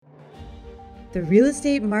The real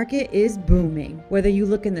estate market is booming. Whether you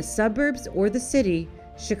look in the suburbs or the city,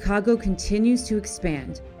 Chicago continues to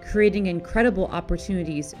expand, creating incredible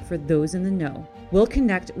opportunities for those in the know. We'll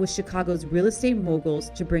connect with Chicago's real estate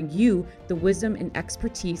moguls to bring you the wisdom and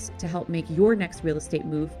expertise to help make your next real estate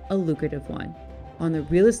move a lucrative one on the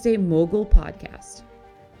Real Estate Mogul Podcast.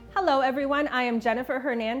 Hello, everyone. I am Jennifer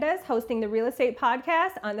Hernandez, hosting the Real Estate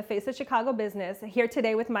Podcast on the Face of Chicago Business. Here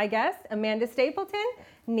today with my guests, Amanda Stapleton,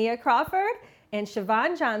 Nia Crawford, and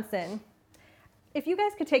Siobhan Johnson. If you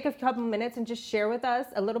guys could take a couple minutes and just share with us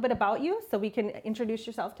a little bit about you so we can introduce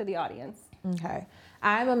yourself to the audience. Okay.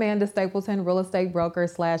 I'm Amanda Stapleton, real estate broker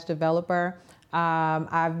 / developer.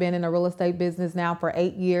 I've been in the real estate business now for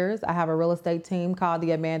 8 years. I have a real estate team called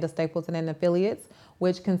the Amanda Stapleton and Affiliates,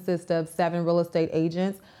 which consists of 7 real estate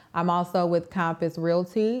agents. I'm also with Compass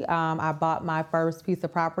Realty. I bought my first piece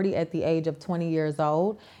of property at the age of 20 years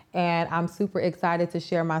old, and I'm super excited to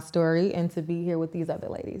share my story and to be here with these other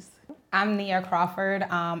ladies. I'm Nia Crawford.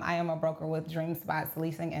 I am a broker with Dream Spots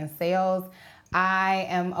Leasing and Sales. I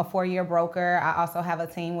am a 4-year broker. I also have a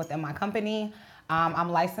team within my company.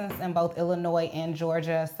 I'm licensed in both Illinois and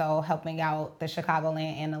Georgia, so helping out the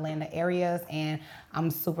Chicagoland and Atlanta areas, and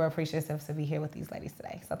I'm super appreciative to be here with these ladies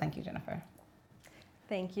today. So thank you, Jennifer.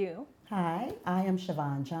 Thank you. Hi, I am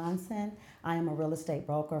Siobhan Johnson. I am a real estate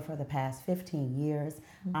broker for the past 15 years.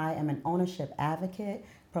 I am an ownership advocate,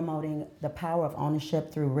 promoting the power of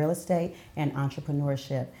ownership through real estate and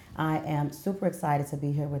entrepreneurship. I am super excited to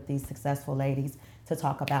be here with these successful ladies to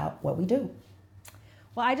talk about what we do.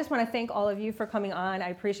 Well, I just want to thank all of you for coming on. I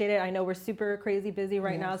appreciate it. I know we're super crazy busy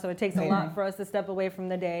right now, so it takes a lot for us to step away from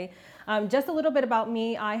the day. Just a little bit about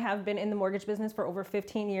me. I have been in the mortgage business for over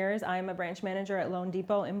 15 years. I am a branch manager at Loan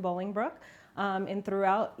Depot in Bolingbrook. And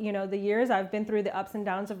throughout, the years, I've been through the ups and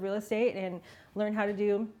downs of real estate and learned how to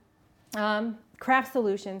do craft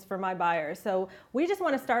solutions for my buyers. So we just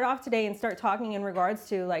want to start off today and start talking in regards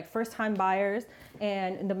to like first-time buyers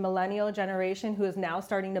and the millennial generation who is now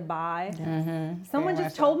starting to buy. Mm-hmm. Someone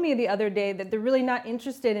just told me the other day that they're really not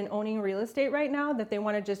interested in owning real estate right now, that they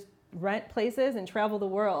want to just rent places and travel the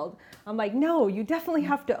world. I'm like, no, you definitely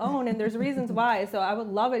have to own, and there's reasons why. So I would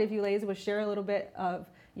love it if you ladies would share a little bit of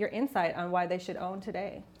your insight on why they should own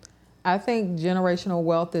today. I think generational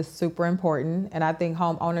wealth is super important, and I think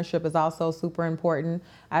home ownership is also super important.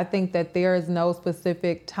 I think that there is no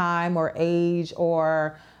specific time or age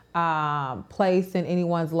or place in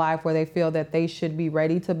anyone's life where they feel that they should be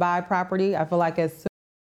ready to buy property. I feel like as soon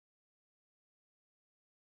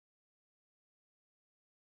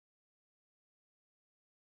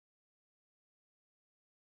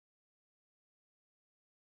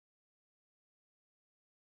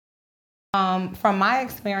From my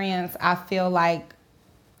experience, I feel like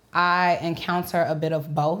I encounter a bit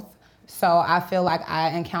of both. So I feel like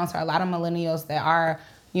I encounter a lot of millennials that are,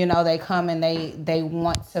 they come and they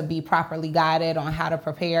want to be properly guided on how to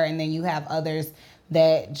prepare. And then you have others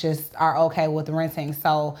that just are okay with renting.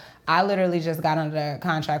 So I literally just got under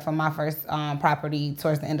contract for my first property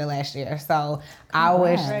towards the end of last year. So I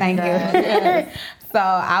wish, thank you. So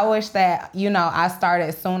I wish that, I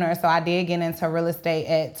started sooner. So I did get into real estate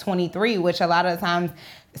at 23, which a lot of times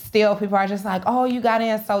still people are just like, oh, you got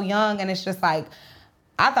in so young. And it's just like,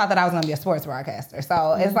 I thought that I was going to be a sports broadcaster.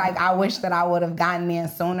 So it's like, I wish that I would have gotten in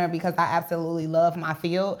sooner because I absolutely love my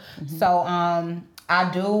field. Mm-hmm. So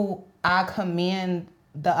I commend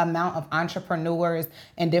the amount of entrepreneurs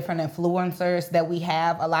and different influencers that we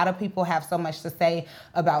have. A lot of people have so much to say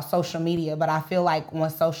about social media, but I feel like when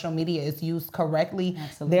social media is used correctly,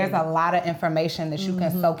 there's a lot of information that you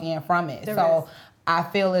can soak in from it. I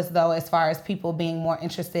feel as though as far as people being more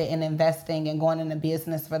interested in investing and going into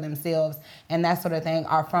business for themselves and that sort of thing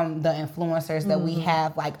are from the influencers that we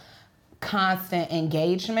have like constant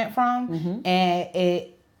engagement from. And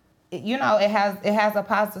it has a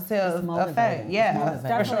positive effect. Yeah,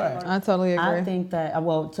 for sure. I totally agree. I think that,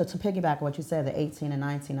 to piggyback what you said, the 18 and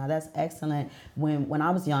 19, now that's excellent. When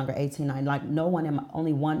I was younger, 18, 19, like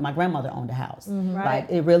only one, my grandmother owned a house. Mm-hmm. Right. Like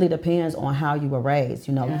it really depends on how you were raised,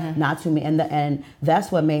 not too many. And that's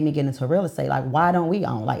what made me get into real estate. Like, why don't we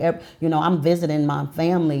own? Like, I'm visiting my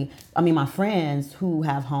friends who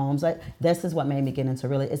have homes. Like, this is what made me get into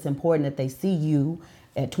real estate. It's important that they see you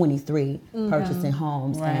at 23 purchasing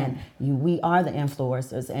homes, and we are the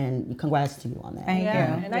influencers, and congrats to you on that. Thank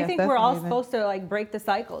you. And I think we're all supposed to like break the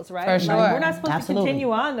cycles, right? For sure. Like, we're not supposed Absolutely. to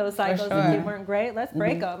continue on those cycles For if they sure. weren't great. Let's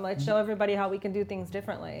break them. Let's show everybody how we can do things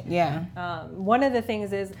differently. Yeah. One of the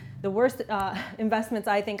things is the worst investments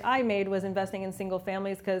I think I made was investing in single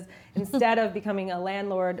families, because instead of becoming a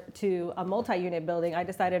landlord to a multi-unit building, I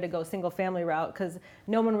decided to go single family route because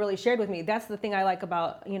no one really shared with me. That's the thing I like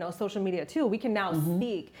about social media too. We can now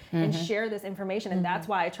speak and share this information, and that's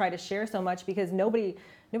why I try to share so much, because nobody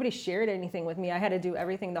shared anything with me. I had to do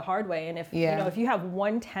everything the hard way. And if if you have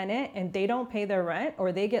one tenant and they don't pay their rent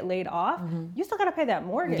or they get laid off, you still got to pay that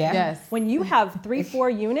mortgage. Yeah. Yes. When you have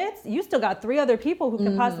 3-4 units, you still got 3 other people who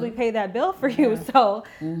could possibly pay that bill for you. So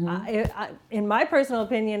in my personal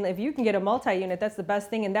opinion, if you can get a multi-unit, that's the best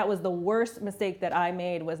thing. And that was the worst mistake that I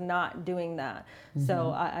made, was not doing that.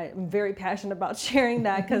 So I'm very passionate about sharing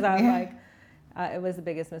that, because I'm like, it was the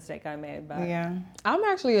biggest mistake I made. But Yeah. I'm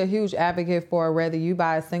actually a huge advocate for whether you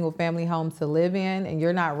buy a single family home to live in and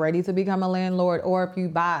you're not ready to become a landlord, or if you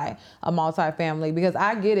buy a multifamily, because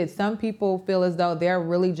I get it. Some people feel as though they're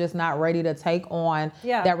really just not ready to take on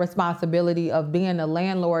that responsibility of being a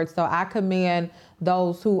landlord. So I commend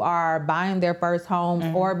those who are buying their first homes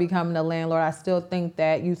or becoming a landlord. I still think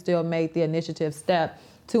that you still made the initiative step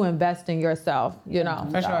to invest in yourself,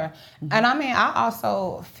 For sure. And I mean, I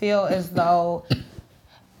also feel as though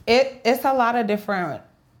it's a lot of different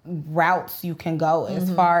routes you can go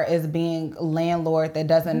as far as being landlord that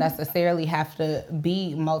doesn't necessarily have to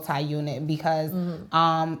be multi-unit, because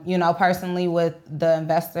personally with the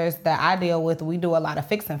investors that I deal with, we do a lot of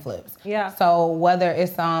fix and flips. So whether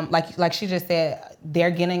it's like she just said,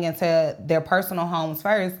 they're getting into their personal homes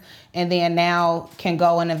first, and then now can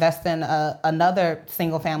go and invest in another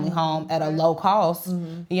single family home at a low cost,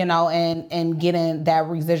 and getting that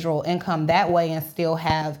residual income that way, and still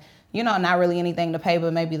have not really anything to pay,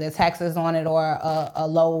 but maybe the taxes on it, or a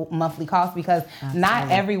low monthly cost, because not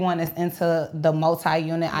everyone is into the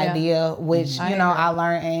multi-unit idea, which, I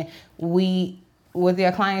learned. And with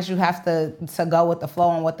your clients, you have to go with the flow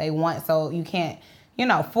on what they want. So you can't,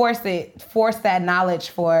 force that knowledge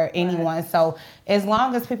for anyone. So as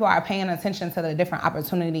long as people are paying attention to the different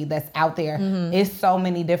opportunity that's out there, it's so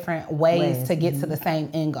many different ways to get to the same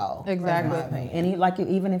end goal. Exactly. And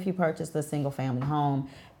even if you purchase the single family home,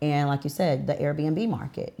 and like you said, the Airbnb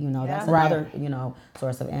market, that's another,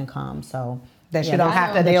 source of income. So that you don't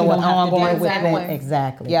have to deal with ongoing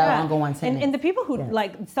exactly. Ongoing tenants. And the people who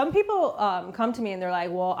some people come to me and they're like,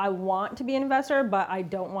 well, I want to be an investor, but I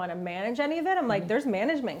don't want to manage any of it. I'm like, there's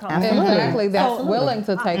management companies. Exactly. That's willing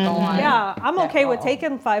to take on. Yeah, I'm okay with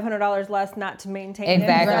taking $500 less not to maintain it.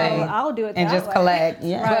 So I'll do it and that just way. collect.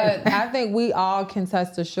 But I think we all can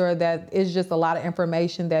test assure that it's just a lot of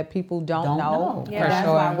information that people don't know. Yeah. That's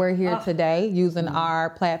why we're here today, using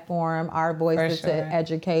our platform, our voices to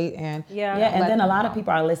educate and and then a lot of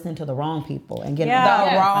people are listening to the wrong people and getting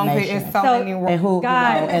the wrong people. It's so many wrong. And who,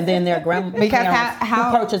 and then their grandparents who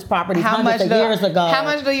purchased properties hundreds of years ago. How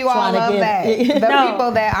much do you all love that? The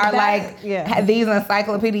people that are like these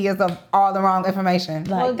encyclopedias of all the wrong information.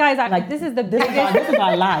 Well, guys, this is the biggest. This is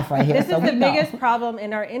our life right here. This is the biggest problem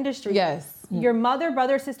in our industry. Yes. Your mother,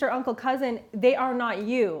 brother, sister, uncle, cousin, they are not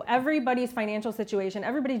you. Everybody's financial situation,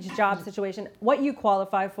 everybody's job situation, what you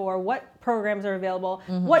qualify for, what programs are available,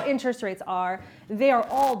 what interest rates are, they are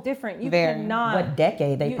all different. You cannot. What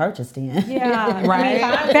decade they purchased in. Yeah. Right.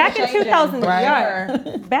 I mean, back in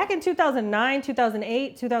 2000, back in 2009,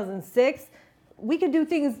 2008, 2006, we could do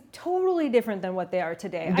things totally different than what they are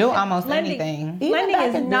today. Almost anything. Lending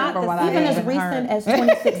is not the same. Even as recent as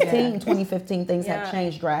 2016, 2015, things have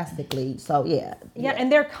changed drastically. So yeah,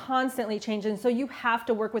 and they're constantly changing. So you have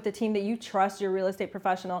to work with a team that you trust, your real estate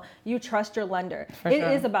professional, you trust your lender. It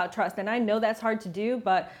is about trust, and I know that's hard to do,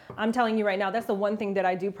 but I'm telling you right now, that's the one thing that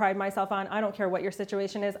I do pride myself on. I don't care what your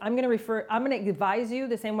situation is. I'm going to advise you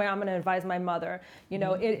the same way I'm going to advise my mother.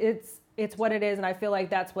 It's what it is, and I feel like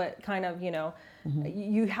that's what kind of,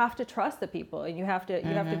 you have to trust the people, and you have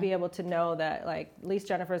to be able to know that, like, at least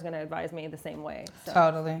Jennifer is going to advise me the same way. So.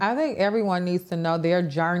 Totally. I think everyone needs to know their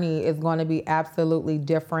journey is going to be absolutely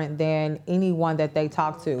different than anyone that they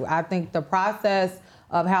talk to. I think the process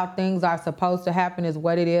of how things are supposed to happen is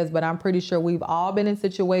what it is, but I'm pretty sure we've all been in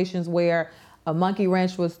situations where a monkey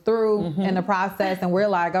wrench was through in the process, and we're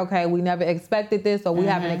like, okay, we never expected this, or we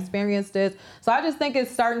haven't experienced this. So I just think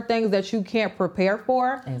it's certain things that you can't prepare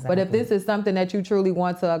for. Exactly. But if this is something that you truly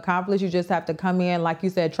want to accomplish, you just have to come in, like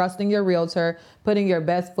you said, trusting your realtor, putting your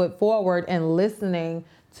best foot forward, and listening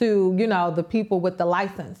to, you know, the people with the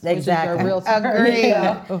license, Exactly. which is your realtor.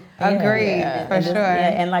 Agreed. Agreed, for sure.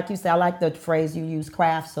 And like you said, I like the phrase you use,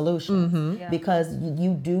 craft solutions, because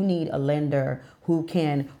you do need a lender who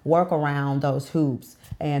can work around those hoops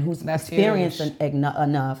and who's experienced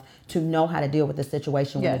enough to know how to deal with the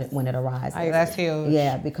situation when it arises. That's huge.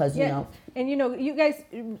 Yeah, because you know. And you know, you guys,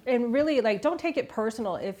 and really, like, don't take it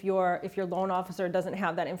personal if your loan officer doesn't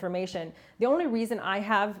have that information. The only reason I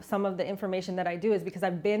have some of the information that I do is because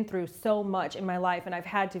I've been through so much in my life, and I've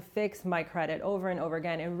had to fix my credit over and over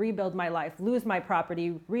again and rebuild my life, lose my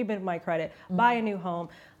property, rebuild my credit, buy a new home,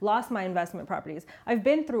 lost my investment properties. I've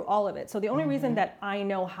been through all of it. So the only reason that I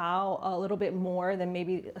know how a little bit more than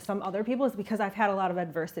maybe some other people is because I've had a lot of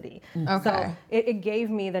adversity. Okay. So it gave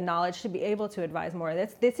me the knowledge to be able to advise more.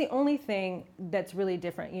 That's the only thing that's really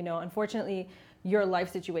different. You know, unfortunately, your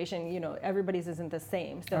life situation, you know, everybody's isn't the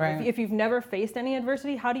same. So if you've never faced any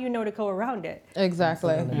adversity, how do you know to go around it?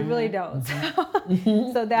 Exactly. You really don't.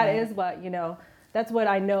 So that is what, you know, that's what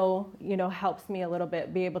I know, you know, helps me a little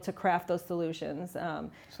bit be able to craft those solutions.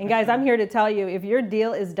 And guys, I'm here to tell you, if your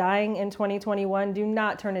deal is dying in 2021, do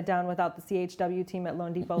not turn it down without the CHW team at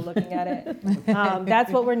Loan Depot looking at it.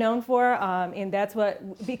 That's what we're known for. And that's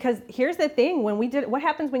because here's the thing, what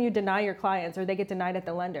happens when you deny your clients or they get denied at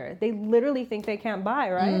the lender? They literally think they can't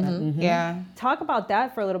buy, right? Yeah. Talk about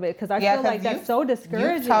that for a little bit, because I feel like that's so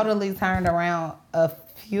discouraging. You totally turned around a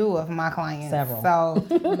few of my clients. Several. So,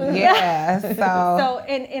 yeah. So,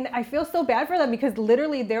 and I feel so bad for them because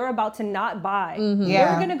literally they're about to not buy.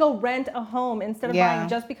 They're going to go rent a home instead of buying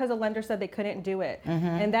just because a lender said they couldn't do it.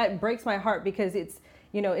 And that breaks my heart because it's,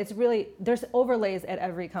 you know, it's really, there's overlays at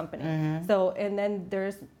every company. So, and then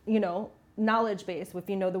there's, you know, knowledge base if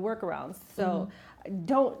you know the workarounds. So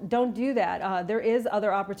don't do that. There is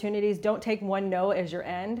other opportunities. Don't take one no as your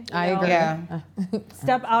end. I agree. Yeah.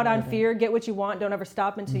 Step out on fear. Get what you want. Don't ever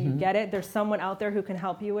stop until you get it. There's someone out there who can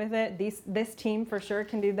help you with it. This team for sure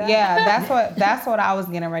can do that. Yeah, that's what I was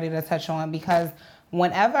getting ready to touch on, because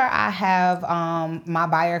whenever I have my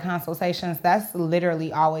buyer consultations, that's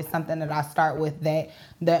literally always something that I start with, that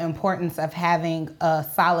the importance of having a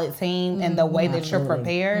solid team and the way that you're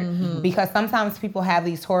prepared. Because sometimes people have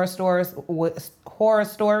these horror stories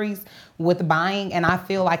with buying, and I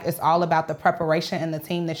feel like it's all about the preparation and the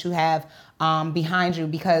team that you have behind you.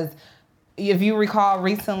 Because if you recall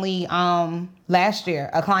recently, last year,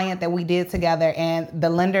 a client that we did together, and the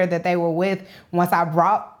lender that they were with, once I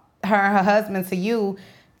brought her and her husband to you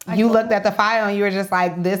looked at the file and you were just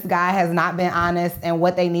like, this guy has not been honest in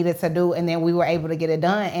what they needed to do. And then we were able to get it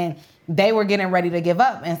done, and they were getting ready to give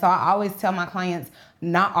up. And so I always tell my clients,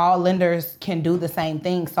 not all lenders can do the same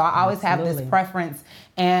thing. So I always have this preference.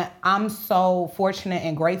 And I'm so fortunate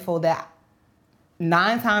and grateful that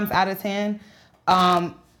 9 times out of 10,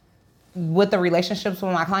 with the relationships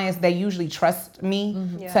with my clients, they usually trust me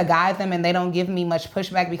to guide them, and they don't give me much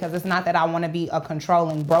pushback, because it's not that I want to be a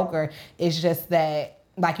controlling broker. It's just that,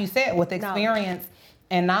 like you said, with experience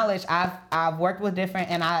and knowledge, I've worked with different,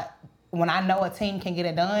 and when I know a team can get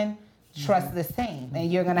it done, trust this team,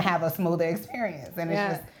 and you're gonna have a smoother experience. And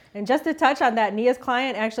it's just. And just to touch on that, Nia's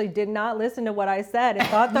client actually did not listen to what I said and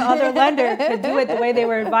thought the other lender could do it the way they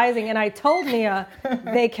were advising. And I told Nia,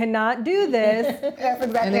 they cannot do this. That's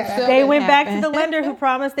exactly They went back to the lender who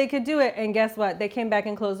promised they could do it. And guess what? They came back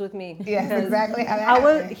and closed with me. Yes, exactly how that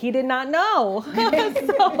happened. He did not know.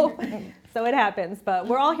 So it happens, but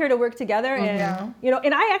we're all here to work together. And, you know,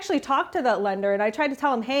 and I actually talked to that lender, and I tried to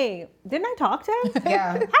tell him, hey, didn't I talk to him?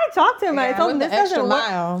 Yeah. I talked to him. Yeah, I told him this doesn't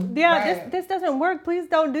work. Yeah, right. this doesn't work. Please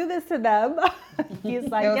don't do this to them. He's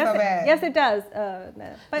like, yes, it does.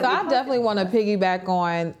 But so I definitely want to piggyback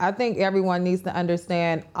on, I think everyone needs to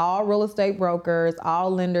understand, all real estate brokers, all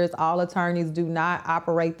lenders, all attorneys do not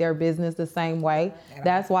operate their business the same way.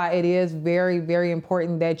 That's why it is very, very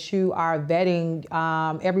important that you are vetting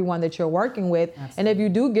everyone that you're working with. Absolutely. And if you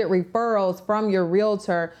do get referrals from your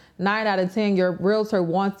realtor, 9 out of 10, your realtor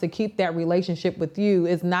wants to keep that relationship with you.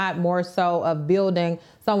 It's not more so of building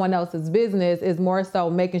someone else's business, is more so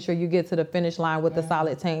making sure you get to the finish line with a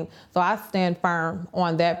solid team. So I stand firm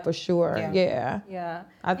on that for sure. Yeah.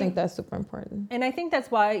 I think that's super important. And I think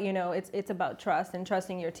that's why, you know, it's about trust and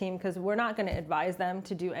trusting your team, because we're not going to advise them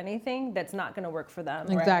to do anything that's not going to work for them.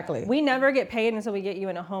 Exactly. We never get paid until we get you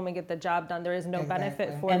in a home and get the job done. There is no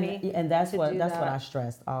benefit for me. And that's what I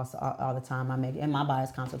stress also all the time. I make in my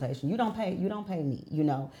buyer's consultation. You don't pay me, you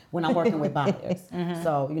know, when I'm working with buyers.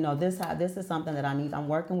 So, you know, this is something that I need. I'm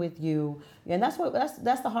working with you, and that's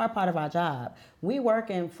the hard part of our job. We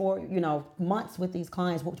working for months with these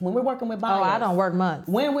clients. When we're working with buyers, I don't work months.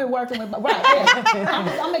 When we're working with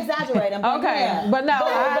I'm exaggerating. But okay, but no,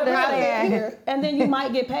 I understand. And then you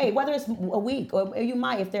might get paid, whether it's a week or you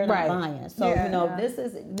might if they're not buying. So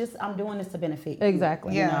this I'm doing this to benefit you.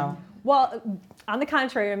 Exactly. Yeah. Well, on the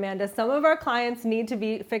contrary, Amanda, some of our clients need to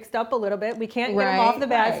be fixed up a little bit. We can't get them off the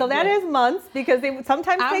bat. So that is months because they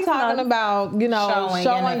sometimes take months. I'm talking about,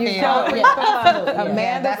 showing you.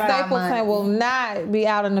 Amanda Stapleton will not be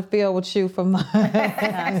out in the field with you for months.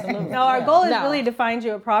 Absolutely. No, our goal is really to find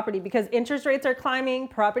you a property because interest rates are climbing,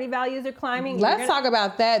 property values are climbing. Let's talk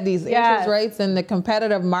about that, these interest rates and the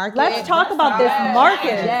competitive market. Let's talk about this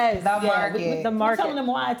market. Yes. The market. The market. We're telling them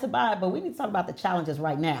why to buy, but we need to talk about the challenges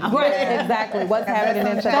right now. Right. Exactly. What's happening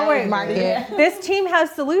in the market. This team has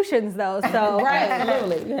solutions, though. So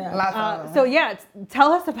Absolutely. Yeah.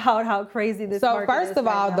 Tell us about how crazy this market is. So first of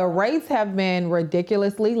all, the rates have been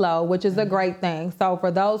ridiculously low, which is a great thing. So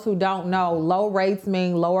for those who don't know, low rates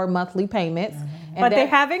mean lower monthly payments. But they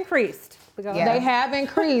have increased. They have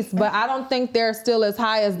increased, but I don't think they're still as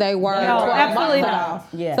high as they were 12 absolutely months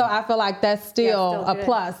not. ago. Yeah. So I feel like that's still a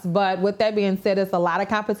plus. But with that being said, it's a lot of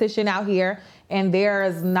competition out here. And there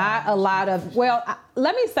is not a lot of,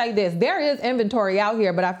 let me say this. There is inventory out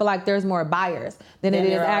here, but I feel like there's more buyers than it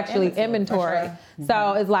is actually inventory. Sure.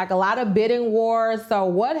 So it's like a lot of bidding wars. So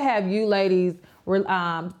what have you ladies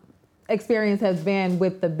experience has been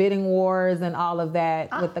with the bidding wars and all of that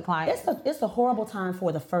with the clients? It's a horrible time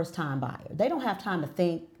for the first time buyer. They don't have time to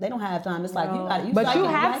think. They don't have time. It's like you got. But you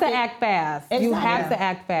have to act fast. Exactly. You have to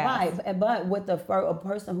act fast. Right. But with a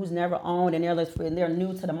person who's never owned and they're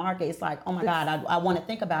new to the market, it's like, oh my God, I want to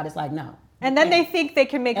think about it. It's like, no. And then they think they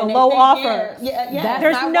can make a low offer.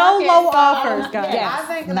 There's no low offers, guys.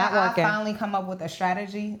 I think that I finally come up with a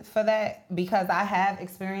strategy for that because I have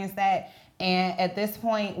experienced that. And at this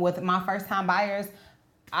point, with my first time buyers,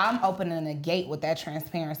 I'm opening a gate with that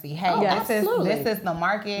transparency. Hey, this is the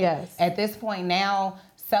market. Yes. At this point now,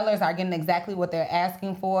 sellers are getting exactly what they're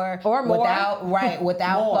asking for. Or more.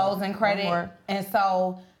 Without closing credit. And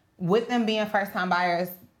so with them being first time buyers,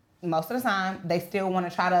 most of the time, they still want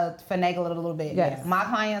to try to finagle it a little bit. Yes. My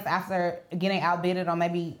clients, after getting outbidded on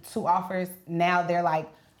maybe 2 offers, now they're like,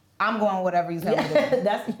 I'm going whatever you tell me to do.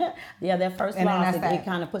 That first loss, it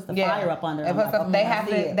kind of puts the fire up under them. They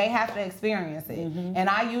have to experience it. And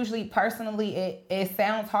I usually, personally, it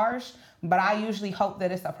sounds harsh, but I usually hope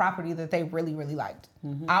that it's a property that they really, really liked.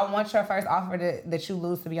 I want your first offer that you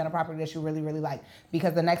lose to be on a property that you really, really like,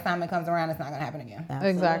 because the next time it comes around, it's not going to happen again.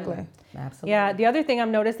 Exactly. Absolutely. Yeah, the other thing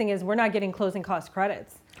I'm noticing is we're not getting closing cost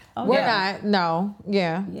credits. We're not. No.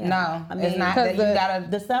 Yeah. No, I mean, it's not that you gotta.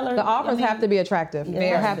 The seller. The offers have to be attractive. They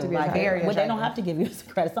have to be attractive. But they don't have to give you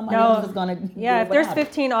credit. Somebody else is going to. Yeah, if there's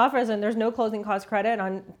 15 offers and there's no closing cost credit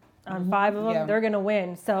on 5 of them, they're going to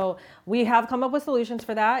win. So we have come up with solutions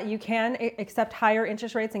for that. You can accept higher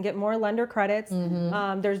interest rates and get more lender credits.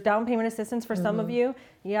 There's down payment assistance for some of you.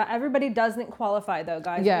 Yeah, everybody doesn't qualify though,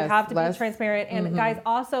 guys. Yes, you have to be transparent. And guys,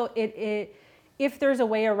 also if there's a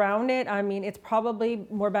way around it, I mean, it's probably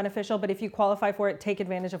more beneficial, but if you qualify for it, take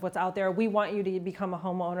advantage of what's out there. We want you to become a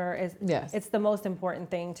homeowner. It's the most important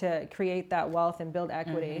thing to create that wealth and build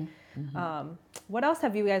equity. What else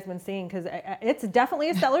have you guys been seeing? Because it's definitely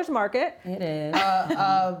a seller's market. It is.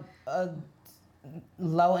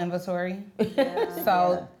 Low inventory.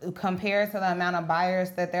 Compared to the amount of buyers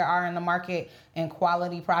that there are in the market and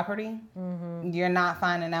quality property, you're not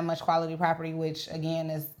finding that much quality property, which again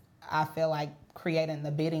is, I feel like, creating the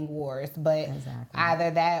bidding wars. But either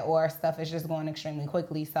that or stuff is just going extremely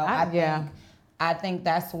quickly. So I think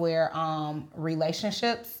that's where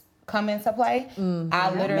relationships come into play. I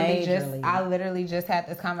literally just had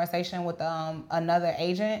this conversation with another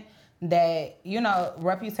agent that,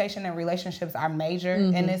 reputation and relationships are major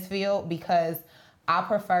in this field, because I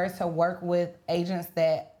prefer to work with agents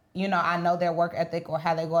that, I know their work ethic or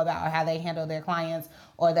how they go about or how they handle their clients,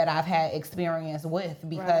 or that I've had experience with,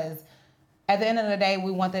 because at the end of the day,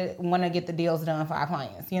 we want to get the deals done for our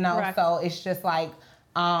clients, So it's just like,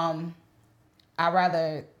 I'd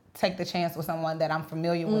rather take the chance with someone that I'm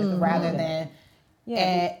familiar with rather than,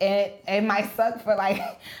 and it might suck for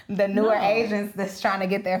like the newer agents that's trying to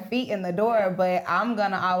get their feet in the door, but I'm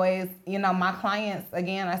going to always, my clients,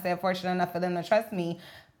 again, I said fortunate enough for them to trust me,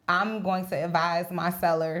 I'm going to advise my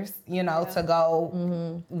sellers, to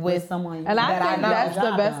go with someone. And I think that's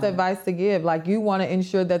the best advice to give. Like, you want to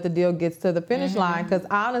ensure that the deal gets to the finish line. Because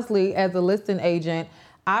honestly, as a listing agent,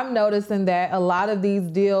 I'm noticing that a lot of these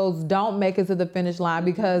deals don't make it to the finish line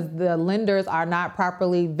because the lenders are not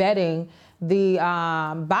properly vetting the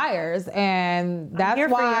buyers, and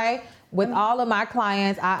that's why with all of my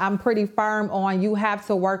clients, I'm pretty firm on you have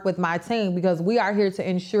to work with my team, because we are here to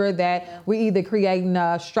ensure that we either create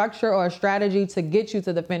a structure or a strategy to get you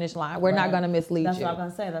to the finish line. We're not going to mislead That's you. what I'm going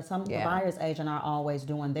to say. That some buyer's agent are always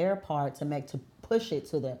doing their part to push it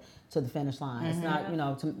to the finish line. It's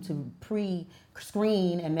not, to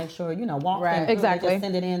pre-screen and make sure, walk them through. Exactly. They just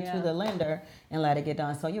send it in to the lender and let it get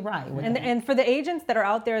done. So you're right. And for the agents that are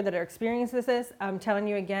out there that are experiencing this, I'm telling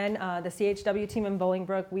you again, the CHW team in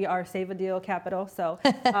Bolingbrook, we are Save a Deal Capital. So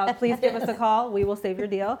please give us a call. We will save your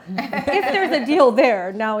deal. If there's a deal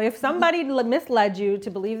there. Now, if somebody misled you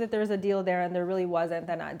to believe that there's a deal there and there really wasn't,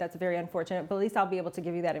 then that's very unfortunate. But at least I'll be able to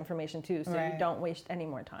give you that information too, so you don't waste any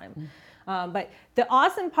more time. But the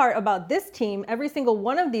awesome part about this team, every single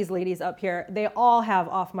one of these ladies up here, they all have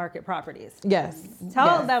off-market properties. Yes.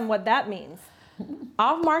 Tell them what that means.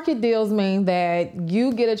 Off-market deals mean that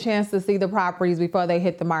you get a chance to see the properties before they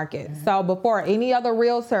hit the market. So before any other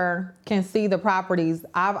realtor can see the properties,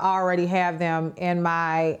 I've already have them in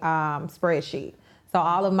my spreadsheet. So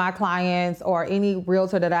all of my clients or any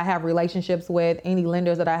realtor that I have relationships with, any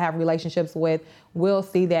lenders that I have relationships with, will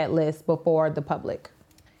see that list before the public.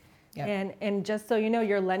 Yep. And just so you know,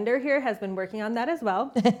 your lender here has been working on that as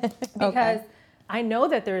well, because I know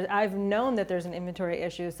that I've known that there's an inventory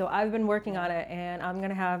issue, so I've been working on it, and I'm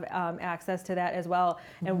going to have access to that as well.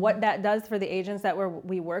 And what that does for the agents that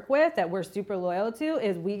we work with, that we're super loyal to,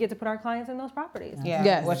 is we get to put our clients in those properties.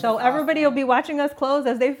 So everybody will be watching us close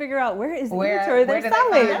as they figure out where is the inventory they're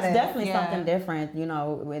selling. That's definitely something different,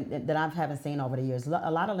 that I haven't seen over the years. A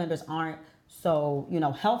lot of lenders aren't so,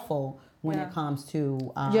 helpful when it comes to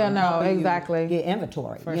exactly get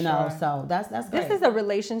inventory, so that's great. This is a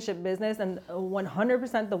relationship business, and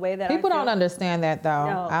 100% the way that people don't understand that, though.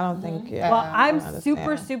 No. I don't think. Well, I'm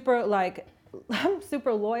super I'm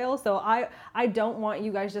super loyal, so I don't want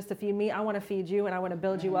you guys just to feed me. I want to feed you, and I want to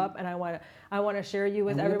build you up, and I want to share you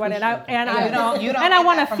with everyone, and I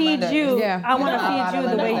want to feed you. I want to feed you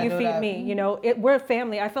the way you feed me. We're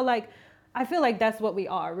family. I feel like that's what we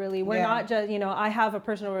are, really. We're not just, I have a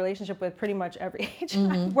personal relationship with pretty much every agent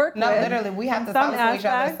I work with. No, literally, we have to talk to each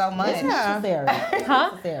other so much. It's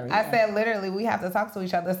necessary. I said, literally, we have to talk to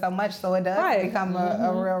each other so much, so it does become a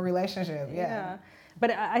real relationship. Yeah.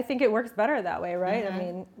 But I think it works better that way, right? I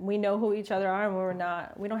mean, we know who each other are, and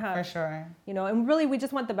we don't have, for sure. And really we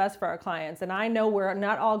just want the best for our clients. And I know we're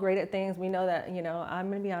not all great at things. We know that, I'm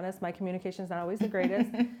going to be honest, my communication is not always the greatest.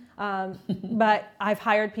 But I've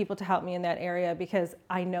hired people to help me in that area because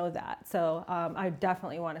I know that. So I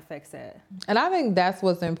definitely want to fix it. And I think that's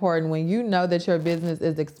what's important. When you know that your business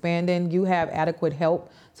is expanding, you have adequate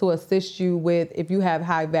help to assist you with if you have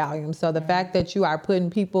high volume. So the fact that you are putting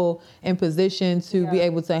people in position to be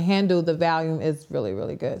able to handle the volume is really,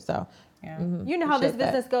 really good. So you know how this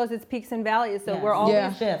business goes, it's peaks and valleys. So we're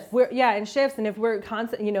always shifts. In shifts. And if we're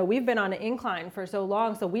constant, we've been on an incline for so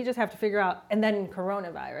long, so we just have to figure out, and then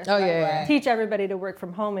coronavirus. Teach everybody to work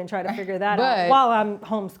from home and try to figure that out while I'm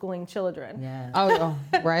homeschooling children.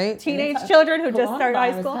 Teenage children who just started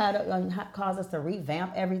high school. Had caused us to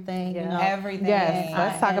revamp everything. Everything. Yes,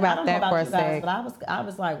 let's talk about that for a sec. But I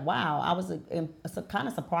was like, wow, I was kind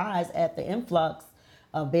of surprised at the influx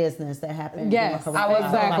of business that happened. Yes, I was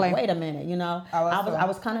exactly. like, wait a minute, I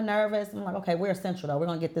was kind of nervous. I'm like, okay, we're essential though. We're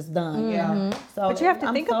gonna get this done. So, but you have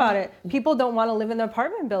to think about it. People don't want to live in the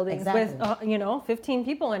apartment buildings with 15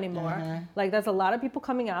 people anymore. Like that's a lot of people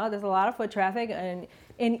coming out. There's a lot of foot traffic,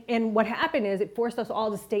 and what happened is it forced us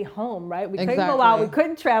all to stay home. Right? We couldn't go out. We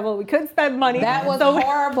couldn't travel. We couldn't spend money. That was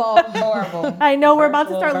horrible. I know we're about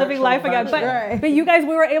to start living life again, but you guys,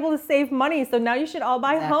 we were able to save money. So now you should all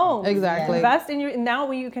buy homes. Exactly. Invest in your now.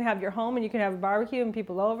 You can have your home and you can have a barbecue and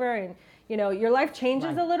people over, and your life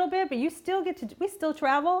changes a little bit, but you still we still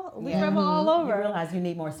travel. We travel all over. You realize you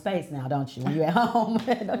need more space now, don't you? When you're at home.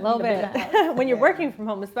 A little bit. When you're working from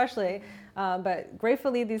home, especially. But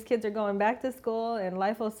gratefully, these kids are going back to school and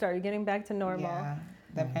life will start getting back to normal. Yeah.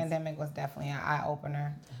 The pandemic was definitely an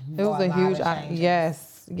eye-opener. It was a huge,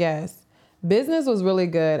 yes. Business was really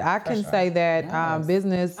good. I can say that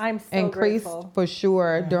business increased for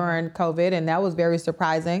sure during COVID, and that was very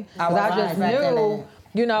surprising. I just knew,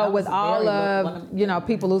 with all of,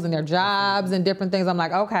 people losing their jobs and different things, I'm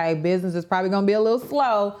like, okay, business is probably going to be a little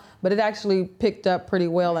slow, but it actually picked up pretty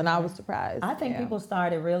well, and I was surprised. I think people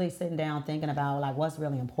started really sitting down thinking about like what's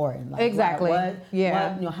really important. Like, exactly.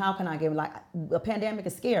 How can I give? Like a pandemic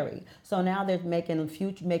is scary, so now they're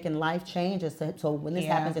making life changes. So when this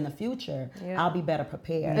happens in the future, I'll be better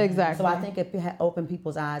prepared. Exactly. So I think if it had opened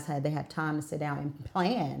people's eyes, they had time to sit down and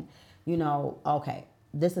plan. Okay.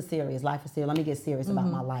 this is serious. Life is serious. Let me get serious about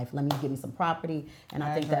my life. Let me give me some property. And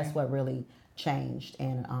I think that's what really changed,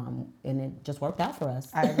 and it just worked out for us.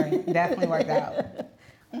 I agree. Definitely worked out.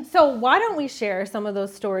 So why don't we share some of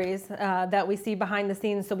those stories that we see behind the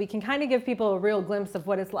scenes so we can kind of give people a real glimpse of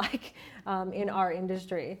what it's like in our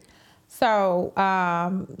industry? So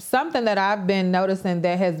something that I've been noticing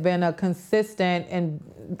that has been a consistent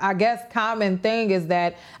and I guess common thing is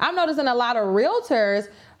that I'm noticing a lot of realtors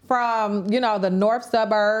from, the north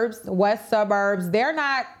suburbs, west suburbs, they're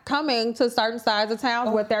not coming to certain sides of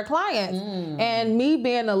towns with their clients. And me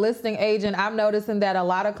being a listing agent, I'm noticing that a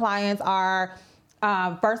lot of clients are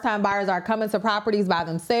first-time buyers are coming to properties by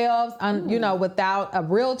themselves, without a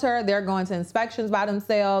realtor. They're going to inspections by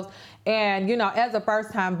themselves. And, as a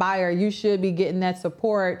first-time buyer, you should be getting that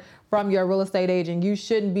support from your real estate agent. You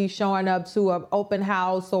shouldn't be showing up to an open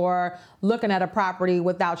house or looking at a property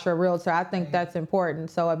without your realtor. I think that's important.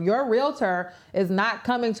 So if your realtor is not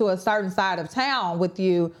coming to a certain side of town with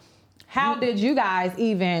you, how did you guys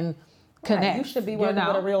even connect? You should be working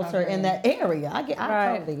with a realtor in that area. I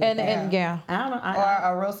totally get that. And yeah.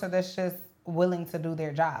 Or a realtor that's just willing to do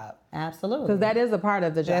their job. Absolutely. Because that is a part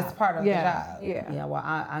of the job. That's part of the job. Yeah. Well,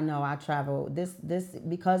 I know I travel this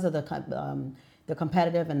because of the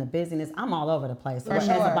competitive and the busyness. I'm all over the place as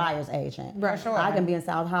a buyer's agent. For sure. I can be in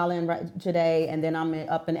South Holland today, and then I'm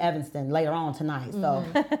up in Evanston later on tonight. So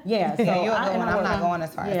yeah. So you're the one. I'm not going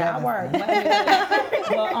as far as I Evanston. work.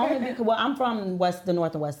 Only because I'm from the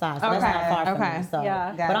north and west side, so that's not far from me. So,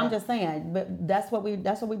 but I'm just saying. But that's what we do.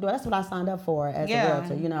 That's what I signed up for as a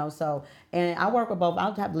realtor. So, and I work with both.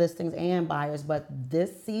 I have listings and buyers, but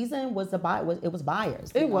this season was it was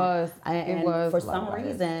buyers. It was. For some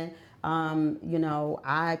reason.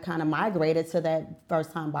 I kind of migrated to that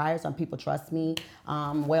first-time buyer. Some people trust me,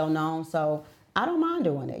 well-known, so I don't mind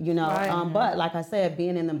doing it, But like I said,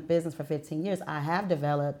 being in the business for 15 years, I have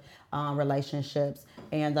developed relationships,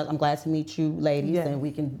 and I'm glad to meet you ladies, and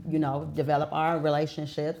we can, develop our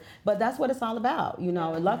relationships. But that's what it's all about,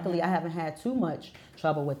 And luckily, I haven't had too much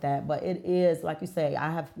trouble with that, but it is, like you say, I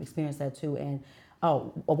have experienced that too. And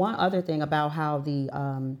one other thing about how the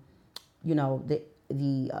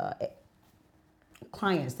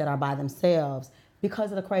clients that are by themselves,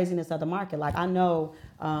 because of the craziness of the market. Like I know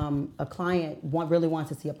a client really wants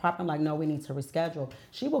to see a property. I'm like, no, we need to reschedule.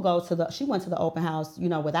 She went to the open house,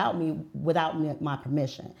 without my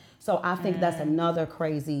permission. So I think that's another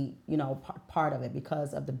crazy, part of it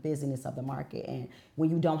because of the busyness of the market and when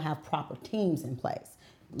you don't have proper teams in place.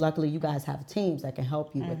 Luckily, you guys have teams that can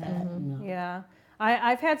help you with that. Yeah.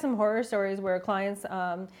 I've had some horror stories where clients,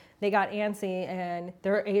 they got antsy and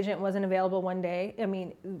their agent wasn't available one day. I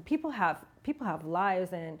mean, people have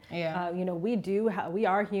lives, and we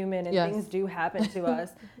are human, and things do happen to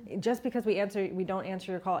us. Just because we don't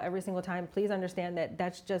answer your call every single time, please understand that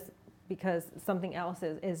that's just because something else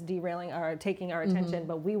is derailing or taking our attention,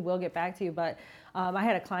 but we will get back to you. But I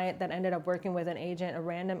had a client that ended up working with a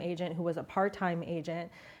random agent who was a part-time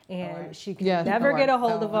agent, and she could never get a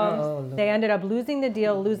hold of them. They ended up losing the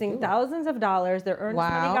deal, losing thousands of dollars. Their earnest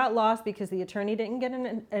money got lost because the attorney didn't get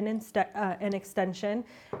an extension,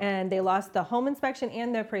 and they lost the home inspection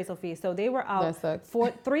and the appraisal fee. So they were out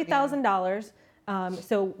for $3,000.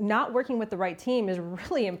 So not working with the right team is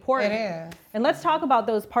really important. It is. And let's talk about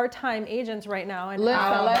those part-time agents right now. And let's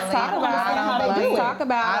talk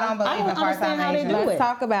about I don't believe in part-time agents. Let's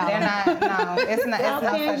talk about it. It's no How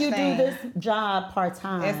such can you thing. do this job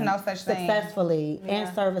part-time? It's no such thing. Successfully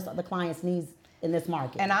and service the client's needs in this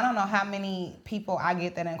market. And I don't know how many people I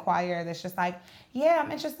get that inquire that's just like, yeah,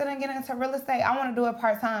 I'm interested in getting into real estate. I want to do it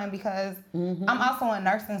part-time because I'm also in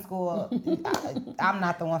nursing school. I'm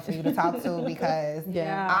not the one for you to talk to because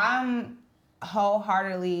I'm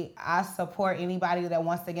wholeheartedly, I support anybody that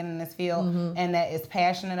wants to get in this field and that is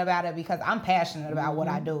passionate about it because I'm passionate about what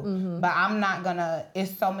I do. But I'm not gonna,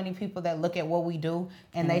 it's so many people that look at what we do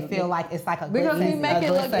and they feel like it's like a because we make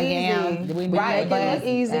it look easy. We make it look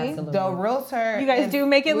easy. Absolutely. The realtor, you guys do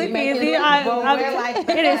make it look easy.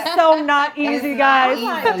 It is so not easy, guys.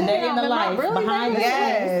 Day in the life behind the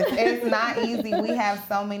scenes. It's not easy. We have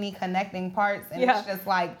so many connecting parts, and it's just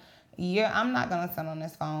like, I'm not gonna sit on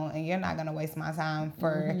this phone, and you're not gonna waste my time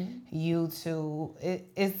for you to.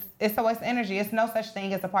 It's a waste of energy. It's no such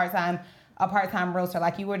thing as a part-time realtor.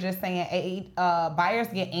 Like you were just saying, buyers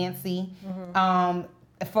get antsy.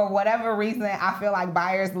 For whatever reason, I feel like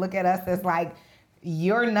buyers look at us as like,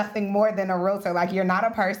 you're nothing more than a realtor. Like, you're not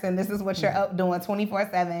a person. This is what you're up doing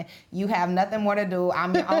 24/7. You have nothing more to do.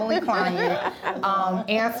 I'm your only client.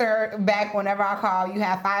 Answer back whenever I call. You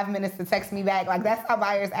have 5 minutes to text me back. Like, that's how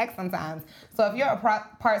buyers act sometimes. So if you're a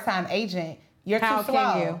part-time agent, You're How too slow.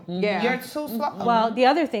 can you? Yeah. You're too slow. Well, the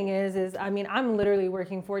other thing is I mean, I'm literally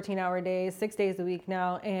working 14-hour days, 6 days a week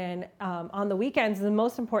now, and on the weekends is the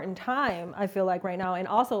most important time, I feel like right now. And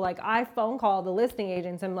also, like, I phone call the listing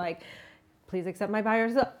agents. I'm like, please accept my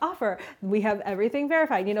buyer's offer. We have everything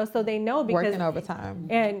verified, you know, so they know, because Working overtime.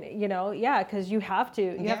 and you know, yeah, because you have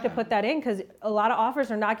to put that in, because a lot of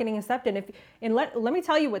offers are not getting accepted. Let me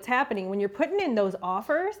tell you what's happening when you're putting in those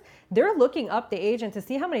offers. They're looking up the agent to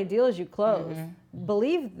see how many deals you close.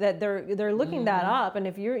 Believe that they're looking that up, and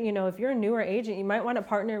if you're a newer agent, you might want to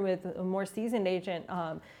partner with a more seasoned agent.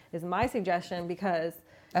 Is my suggestion, because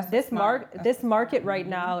this market right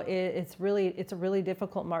now, it's a really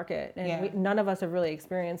difficult market, and none of us have really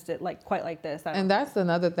experienced it quite like this. And that's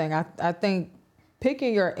another thing. I think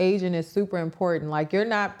picking your agent is super important. Like, you're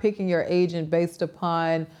not picking your agent based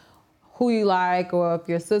upon who you like, or if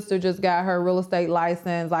your sister just got her real estate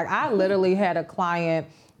license. Like, I literally had a client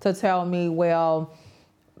to tell me, well,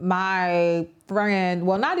 my friend,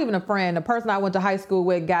 well, not even a friend, the person I went to high school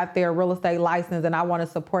with got their real estate license and I want to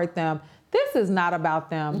support them. This is not about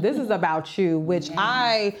them. This is about you, which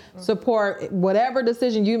I support whatever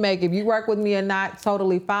decision you make. If you work with me or not,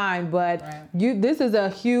 totally fine. But this is a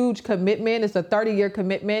huge commitment. It's a 30-year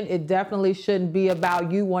commitment. It definitely shouldn't be about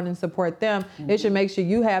you wanting to support them. It should make sure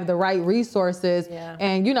you have the right resources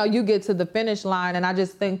and, you know, you get to the finish line. And I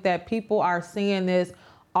just think that people are seeing this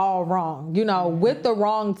all wrong. You know, with the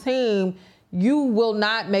wrong team, you will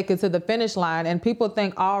not make it to the finish line. And people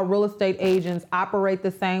think all real estate agents operate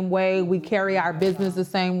the same way. We carry our business the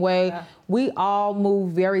same way. Yeah. We all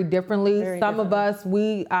move very differently. Some of us,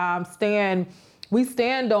 we stand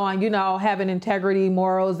on, you know, having integrity,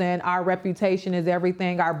 morals, and our reputation is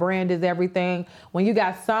everything. Our brand is everything. When you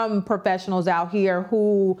got some professionals out here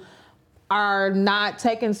who are not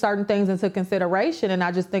taking certain things into consideration. And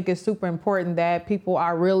I just think it's super important that people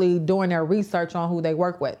are really doing their research on who they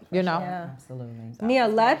work with, you know? Yeah. Absolutely. Mia,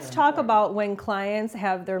 let's talk about when clients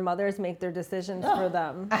have their mothers make their decisions for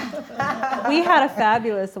them. We had a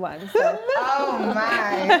fabulous one. So. Oh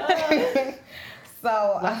my.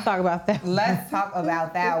 So let's talk about that. Let's talk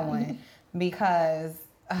about that one, because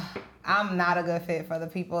I'm not a good fit for the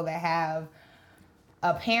people that have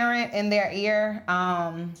a parent in their ear.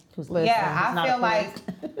 I feel like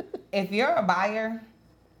if you're a buyer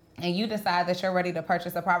and you decide that you're ready to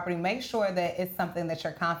purchase a property, make sure that it's something that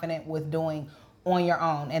you're confident with doing on your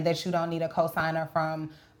own, and that you don't need a co-signer from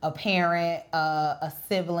a parent, a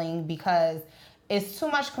sibling, because it's too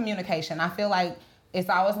much communication. I feel like it's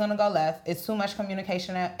always going to go left. It's too much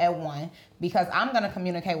communication at one, because I'm going to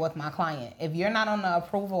communicate with my client. If you're not on the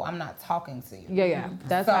approval, I'm not talking to you. Yeah.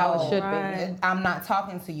 That's how it should be. I'm not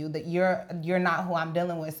talking to you. That you're not who I'm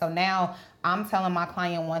dealing with. So now I'm telling my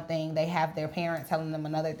client one thing, they have their parent telling them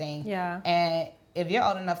another thing. Yeah. And if you're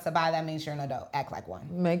old enough to buy, that means you're an adult. Act like one.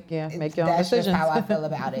 Make your own That's decisions. just how I feel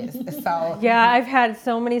about it. So yeah, I've had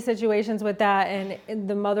so many situations with that, and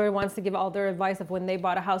the mother wants to give all their advice of when they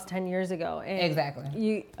bought a house 10 years ago. And exactly.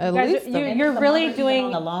 You're really doing.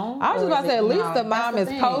 On the loan, I was just about to say, at least the mom is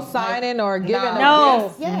co-signing or giving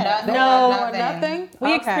nothing.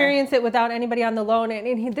 We experience it without anybody on the loan,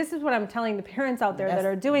 and this is what I'm telling the parents out there that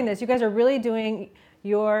are doing this. You guys are really doing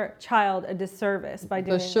your child a disservice by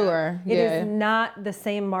doing that. It is not the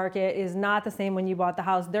same market. It is not the same when you bought the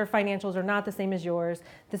house. Their financials are not the same as yours.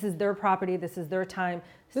 This is their property. This is their time.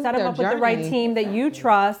 Set them up with the right team that you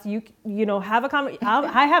trust. You know, have a conversation.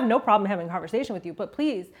 I have no problem having a conversation with you, but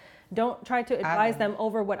please don't try to advise them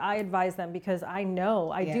over what I advise them, because I know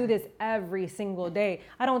I do this every single day.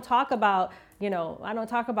 I don't talk about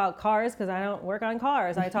cars, because I don't work on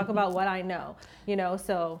cars. I talk about what I know,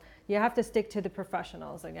 so you have to stick to the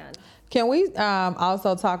professionals again. Can we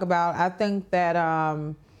also talk about, I think that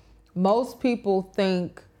most people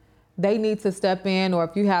think they need to step in, or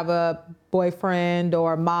if you have a boyfriend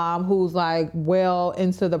or mom who's like well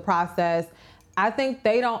into the process, I think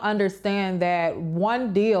they don't understand that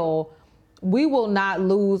one deal, we will not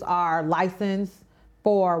lose our license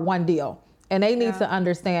for one deal. And they need to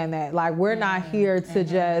understand that. Like, we're not here to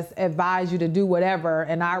just advise you to do whatever,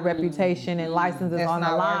 and our reputation and license is on the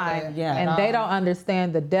line. And they don't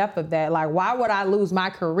understand the depth of that. Like, why would I lose my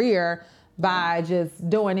career by just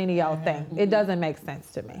doing any old thing? It doesn't make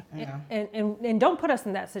sense to me. And don't put us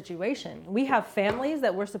in that situation. We have families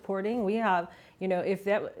that we're supporting. We have,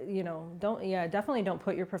 definitely don't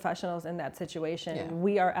put your professionals in that situation. Yeah.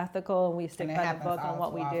 We are ethical, and we stick by the book on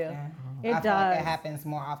what we do. It does. Like it happens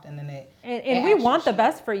more often than it. And we want the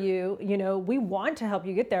best for you. We want to help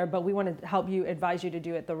you get there, but we want to help you, advise you to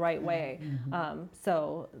do it the right way.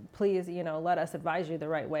 So please, let us advise you the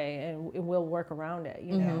right way, and we'll work around it.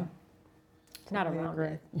 Not around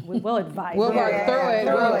it. We'll advise. We'll work through it.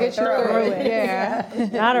 We'll get you through it. Yeah.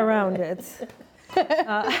 Not around it.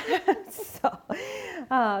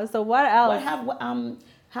 So what else?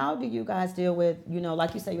 How do you guys deal with,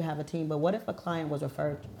 like you say you have a team, but what if a client was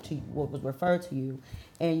referred to you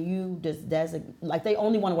and you just like they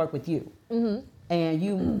only want to work with you, and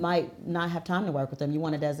you might not have time to work with them, you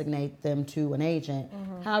want to designate them to an agent.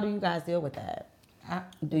 How do you guys deal with that?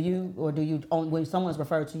 When someone's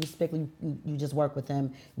referred to you, strictly you just work with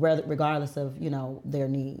them regardless of their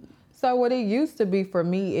need? So what it used to be for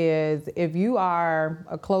me is if you are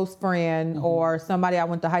a close friend or somebody I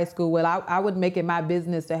went to high school with, I would make it my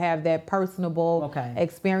business to have that personable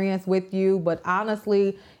experience with you. But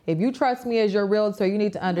honestly, if you trust me as your realtor, you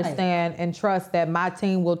need to understand and trust that my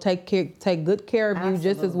team will take good care of you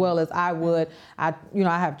just as well as I would. I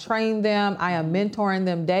have trained them. I am mentoring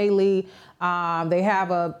them daily.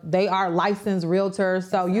 They are licensed realtors,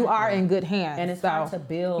 so you are in good hands. And it's hard to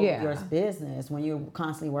build your business when you're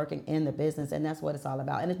constantly working in the business, and that's what it's all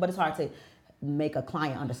about. But it's hard to make a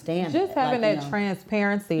client understand. Just having that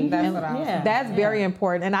transparency. That's very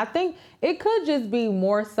important. And I think it could just be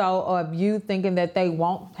more so of you thinking that they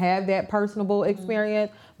won't have that personable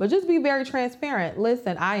experience, but just be very transparent.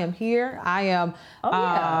 Listen, I am here. I am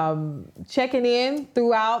checking in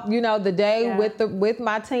throughout, the day with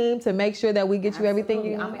my team to make sure that we get you everything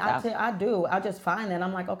you need. I do. I just find that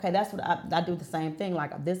I'm like, okay, that's what I do the same thing.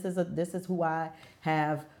 Like this is who I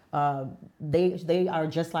have. They are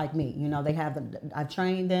just like me. I've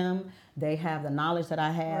trained them. They have the knowledge that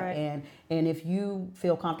I have, and if you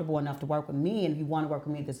feel comfortable enough to work with me, and if you want to work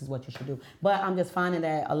with me, this is what you should do. But I'm just finding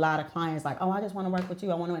that a lot of clients like, I just want to work with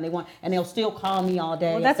you. And they'll still call me all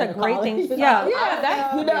day. Well, that's a great thing.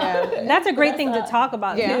 That's a great thing to talk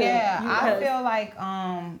about. Too. I feel like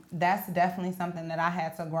that's definitely something that I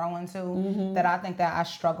had to grow into. That I think that I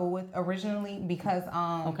struggled with originally because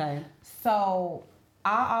so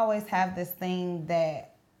I always have this thing that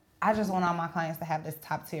I just want all my clients to have this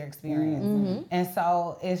top tier experience. And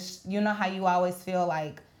so it's, how you always feel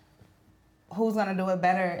like, who's going to do it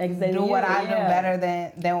better, do what I do better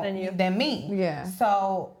than me. Yeah.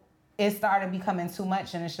 So it started becoming too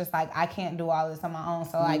much, and it's just like, I can't do all this on my own.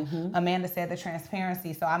 So like Amanda said, the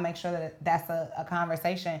transparency. So I make sure that that's a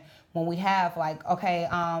conversation when we have like, okay,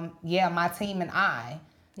 my team and I,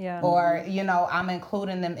 or, I'm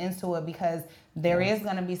including them into it because there is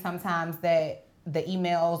going to be sometimes that the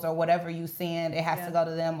emails or whatever you send, it has to go to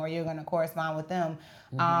them or you're going to correspond with them.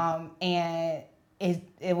 And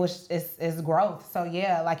it's growth. So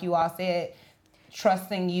like you all said,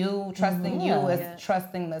 trusting you is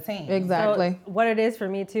trusting the team. Exactly. So what it is for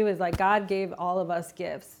me too is like God gave all of us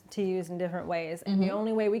gifts to use in different ways. And the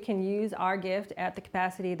only way we can use our gift at the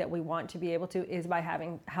capacity that we want to be able to is by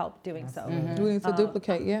having help doing so. We need to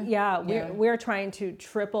duplicate, we're trying to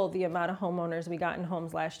triple the amount of homeowners we got in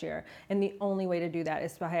homes last year. And the only way to do that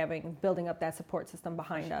is by building up that support system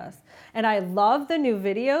behind us. And I love the new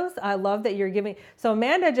videos. I love that you're giving. So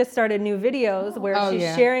Amanda just started new videos where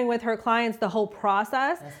she's sharing with her clients the whole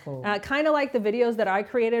process. That's cool. Kind of like the videos that I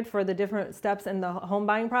created for the different steps in the home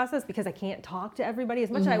buying process, because I can't talk to everybody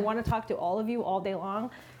as much as I want to talk to all of you all day long.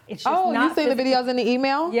 It's just not you see the videos in the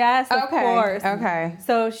email? Yes, of course. Okay.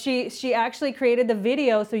 So she actually created the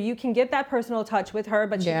video so you can get that personal touch with her,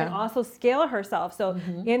 but she can also scale herself. So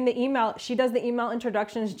in the email, she does the email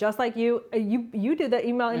introductions just like you. You do the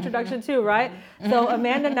email introduction too, right? So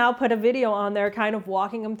Amanda now put a video on there kind of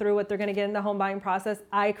walking them through what they're going to get in the home buying process.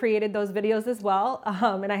 I created those videos as well,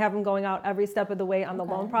 and I have them going out every step of the way on the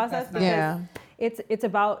loan process because it's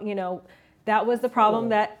about, that was the problem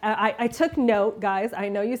that I took note, guys. I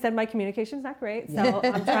know you said my communication's not great, so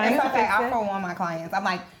I'm trying to fix it. I forewarn my clients. I'm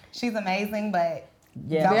like, she's amazing, but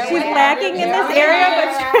she's lacking in this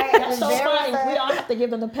area. That's so funny. We all have to give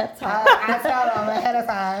them the pep talk. I tell them ahead of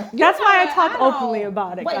time. That's why I talk openly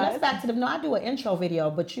about it, Wait, guys. let's back to them. No, I do an intro video,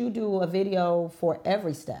 but you do a video for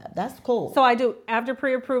every step. That's cool. So I do after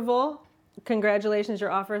pre-approval, congratulations, your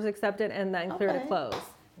offer is accepted, and then clear to close.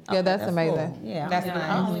 Yeah, that's amazing. Cool. Yeah, that's nice.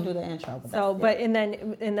 I only do the intro. But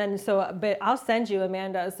I'll send you,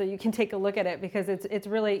 Amanda, so you can take a look at it because it's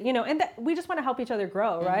really, and we just want to help each other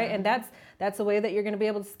grow, right? And that's the way that you're going to be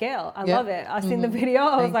able to scale. I love it. I seen the video.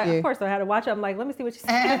 I was like, of course, I had to watch it. I'm like, let me see what you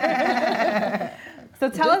said. So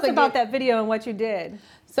tell us about that video and what you did.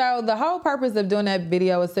 So the whole purpose of doing that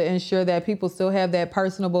video is to ensure that people still have that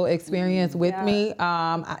personable experience with me.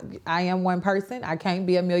 I am one person. I can't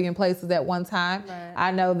be a million places at one time. Right.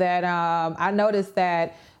 I know that I noticed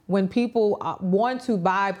that when people want to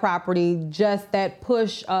buy property, just that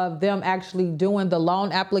push of them actually doing the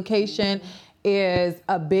loan application is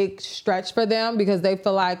a big stretch for them because they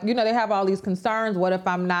feel like, you know, they have all these concerns. What if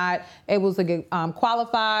I'm not able to get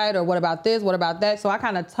qualified, or what about this, what about that? So I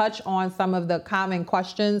kind of touch on some of the common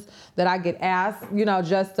questions that I get asked, you know,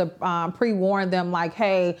 just to pre-warn them, like,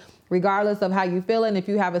 hey, regardless of how you feeling, if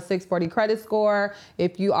you have a 640 credit score,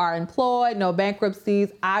 if you are employed, no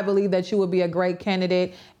bankruptcies, I believe that you would be a great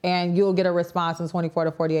candidate and you'll get a response in 24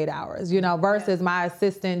 to 48 hours, you know, versus my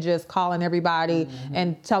assistant just calling everybody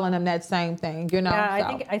and telling them that same thing, you know? Yeah,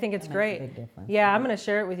 So. I think it's great. Makes a big difference. Yeah, I'm going to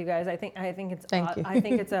share it with you guys. I think it's Thank you. I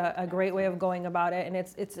think it's a great way of going about it, and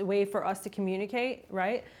it's a way for us to communicate,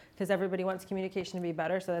 right? Because everybody wants communication to be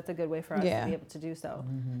better, so that's a good way for us to be able to do so.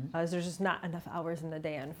 There's just not enough hours in the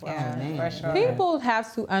day, unfortunately. Yeah, for sure. People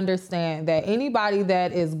have to understand that anybody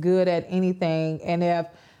that is good at anything, and if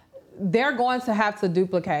they're going to have to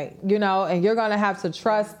duplicate, you know, and you're going to have to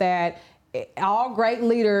trust that all great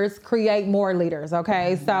leaders create more leaders,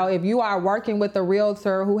 okay? So if you are working with a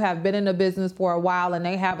realtor who have been in the business for a while and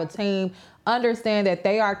they have a team, understand that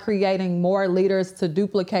they are creating more leaders to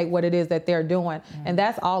duplicate what it is that they're doing. And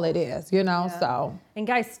that's all it is, you know, so. And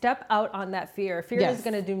guys, step out on that fear. Fear Yes. is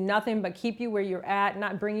going to do nothing but keep you where you're at,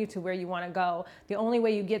 not bring you to where you want to go. The only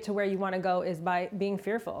way you get to where you want to go is by being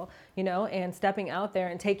fearful, you know, and stepping out there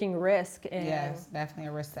and taking risk. And Yes, definitely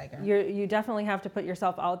a risk taker. you definitely have to put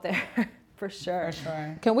yourself out there. For sure. For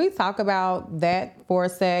sure. Can we talk about that for a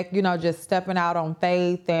sec? You know, just stepping out on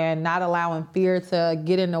faith and not allowing fear to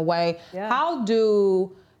get in the way. Yeah. How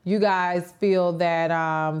do you guys feel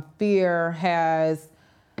that fear has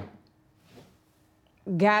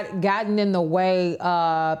gotten in the way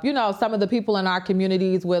of, you know, some of the people in our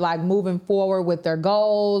communities with like moving forward with their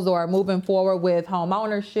goals or moving forward with home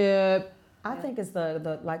ownership? I think it's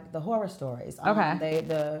the horror stories.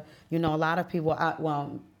 Okay. You know, a lot of people,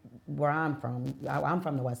 where I'm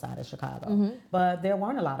from the west side of Chicago, but there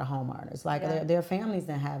weren't a lot of homeowners. Like their families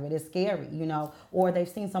didn't have it. It's scary, you know, or they've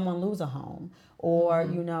seen someone lose a home, or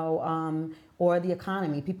you know, or the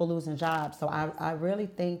economy, people losing jobs. So I really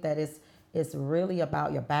think that it's really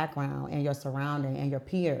about your background and your surrounding and your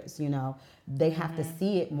peers. You know, they have to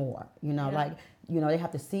see it more. You know, like. You know, they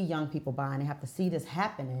have to see young people buying. They have to see this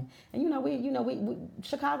happening. And we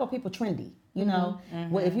Chicago people trendy. You know,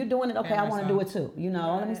 well, if you're doing it, okay, I want to do it too. You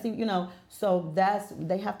know, let me see. You know, so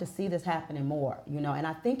they have to see this happening more. You know, and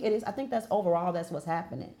I think it is. I think that's overall that's what's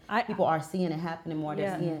happening. People are seeing it happening more.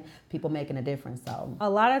 They're seeing people making a difference. So a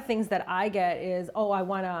lot of things that I get is,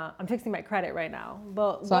 I'm fixing my credit right now,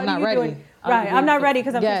 but so what I'm not are you ready. doing? Right, I'm not ready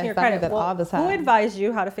because I'm fixing your I hear credit. that all the time. Who advised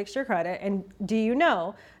you how to fix your credit? And do you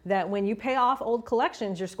know that when you pay off old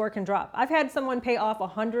collections, your score can drop? I've had someone pay off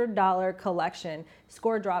 $100 collection,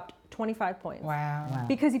 score dropped 25 points. Wow.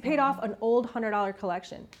 Because he paid off an old $100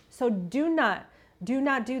 collection. So do not do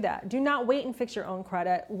that. Do not wait and fix your own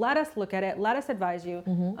credit. Let us look at it. Let us advise you.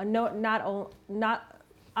 I'm not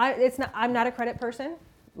a credit person.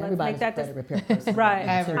 everybody's a credit repair person. Right.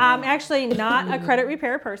 I'm actually not a credit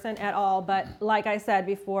repair person at all, but like I said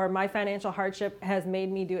before, my financial hardship has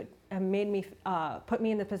made me do it, put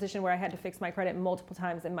me in the position where I had to fix my credit multiple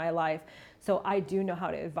times in my life. So I do know how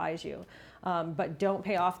to advise you. But don't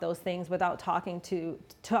pay off those things without talking to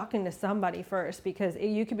somebody first, because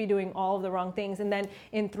you could be doing all of the wrong things. And then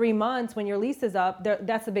in 3 months, when your lease is up,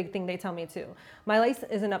 that's a big thing they tell me too. My lease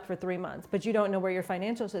isn't up for 3 months, but you don't know where your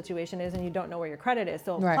financial situation is and you don't know where your credit is.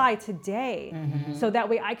 So apply today, so that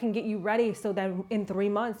way I can get you ready so that in 3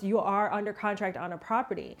 months you are under contract on a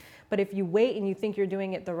property. But if you wait and you think you're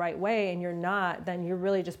doing it the right way and you're not, then you're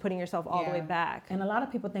really just putting yourself all the way back. And a lot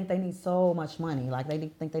of people think they need so much money, like they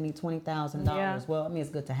think they need $20,000. Well, I mean, it's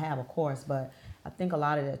good to have, of course, but I think a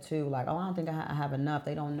lot of that too, like, I don't think I have enough.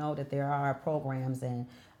 They don't know that there are programs and,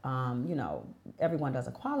 you know, everyone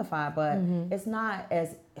doesn't qualify, but it's not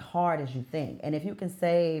as hard as you think. And if you can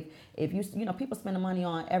save, you know, people spend the money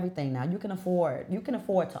on everything now. You can afford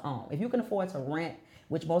to own. If you can afford to rent,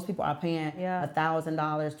 which most people are paying $1,000,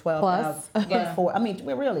 $12,000. I mean,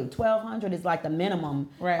 really, $1,200 is like the minimum.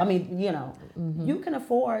 Right. I mean, you know, you can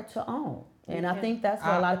afford to own. And I think that's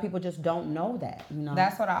why a lot of people just don't know that, you know.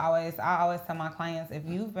 That's what I always tell my clients. If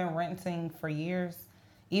you've been renting for years,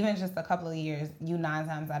 even just a couple of years, you 9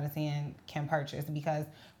 times out of 10 can purchase, because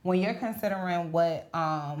when you're considering what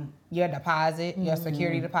your deposit, your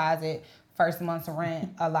security deposit, first month's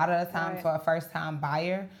rent, a lot of the time for a first time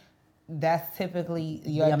buyer, that's typically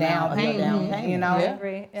your The down amount of your payment, down payment. you know? I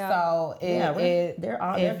agree. Yeah. So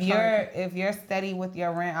they're if you're steady with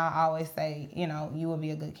your rent, I always say, you know, you would be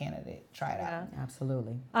a good candidate. Try it out.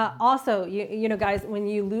 Absolutely. Also, you know, guys, when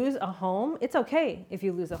you lose a home, it's okay if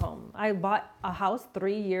you lose a home. I bought a house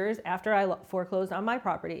 3 years after I foreclosed on my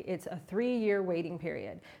property. It's a 3-year waiting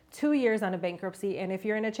period, 2 years on a bankruptcy. And if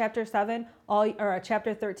you're in a Chapter 7 or a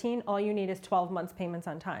Chapter 13, all you need is 12 months payments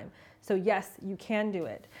on time. So yes, you can do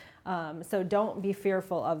it. So don't be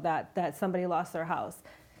fearful of that somebody lost their house.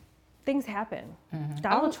 Things happen.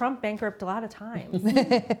 Donald Trump bankrupt a lot of times.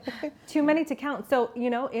 Too many to count. So, you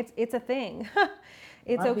know, it's a thing.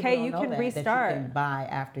 It's okay. You can restart. That you can buy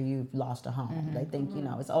after you've lost a home. They think, you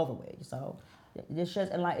know, it's over with. So it's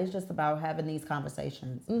just about having these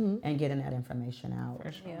conversations and getting that information out.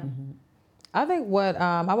 For sure. Yeah. I think what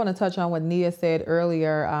I want to touch on what Nia said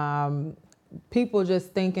earlier. People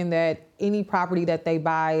just thinking that any property that they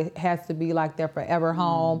buy has to be like their forever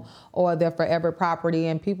home or their forever property.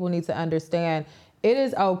 And people need to understand it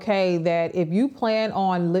is okay that if you plan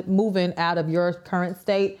on moving out of your current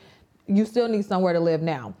state, you still need somewhere to live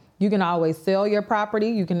now. You can always sell your property.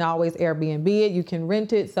 You can always Airbnb it. You can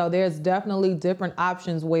rent it. So there's definitely different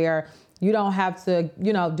options where you don't have to,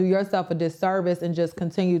 you know, do yourself a disservice and just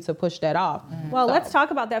continue to push that off. Well, let's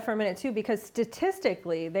talk about that for a minute too, because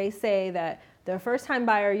statistically they say that the first-time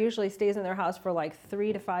buyer usually stays in their house for like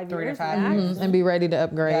 3 to 5 years. And be ready to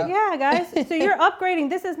upgrade. Yeah, guys. So you're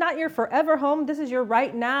upgrading. This is not your forever home. This is your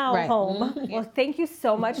right now home. Well, thank you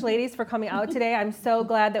so much, ladies, for coming out today. I'm so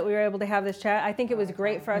glad that we were able to have this chat. I think it was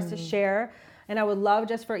great for us to share. And I would love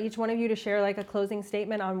just for each one of you to share like a closing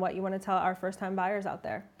statement on what you want to tell our first-time buyers out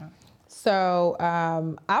there. So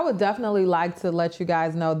I would definitely like to let you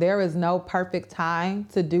guys know there is no perfect time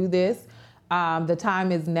to do this. The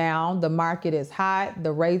time is now. The market is hot.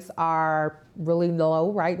 The rates are really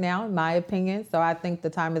low right now, in my opinion. So I think the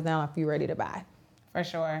time is now if you're ready to buy. For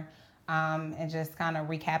sure. And just kind of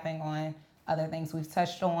recapping on other things we've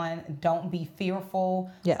touched on. Don't be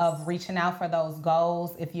fearful of reaching out for those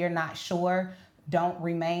goals. If you're not sure, don't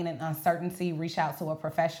remain in uncertainty. Reach out to a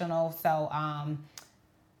professional. So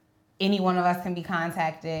any one of us can be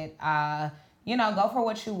contacted. You know, go for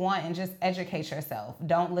what you want and just educate yourself.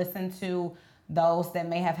 Don't listen to those that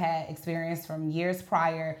may have had experience from years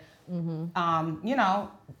prior. You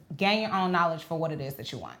know, gain your own knowledge for what it is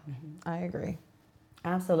that you want. I agree.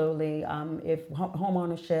 Absolutely. If home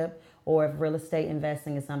ownership or if real estate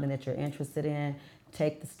investing is something that you're interested in,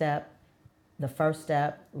 take the first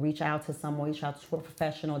step, reach out to someone, reach out to a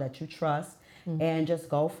professional that you trust, and just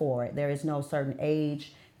go for it. There is no certain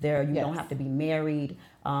age. You don't have to be married.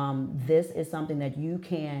 This is something that you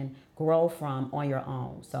can grow from on your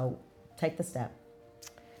own. So take the step.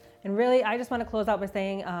 And really, I just want to close out by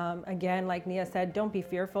saying, again, like Nia said, don't be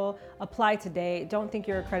fearful. Apply today. Don't think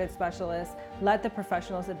you're a credit specialist. Let the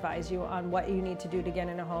professionals advise you on what you need to do to get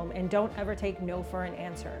in a home. And don't ever take no for an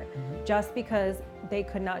answer. Just because they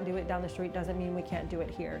could not do it down the street doesn't mean we can't do it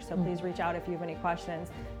here. So please reach out if you have any questions.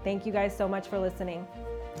 Thank you guys so much for listening.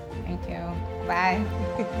 Thank you. Bye.